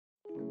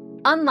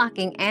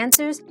unlocking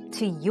answers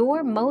to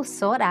your most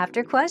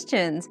sought-after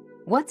questions.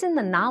 What's in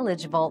the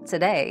Knowledge Vault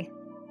today?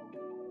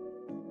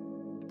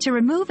 To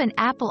remove an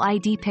Apple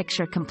ID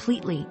picture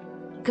completely,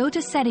 go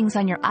to Settings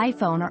on your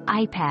iPhone or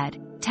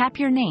iPad, tap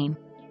your name,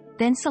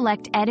 then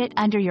select Edit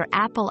under your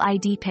Apple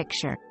ID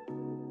picture.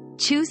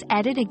 Choose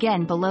Edit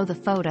again below the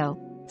photo,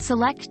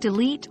 select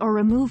Delete or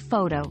Remove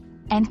Photo,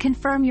 and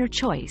confirm your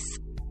choice.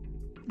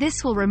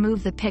 This will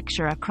remove the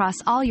picture across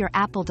all your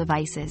Apple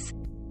devices.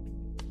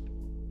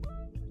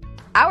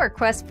 Our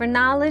quest for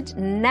knowledge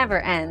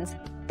never ends.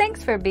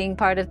 Thanks for being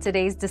part of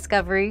today's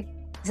discovery.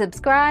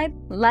 Subscribe,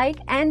 like,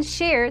 and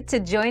share to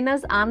join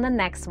us on the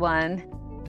next one.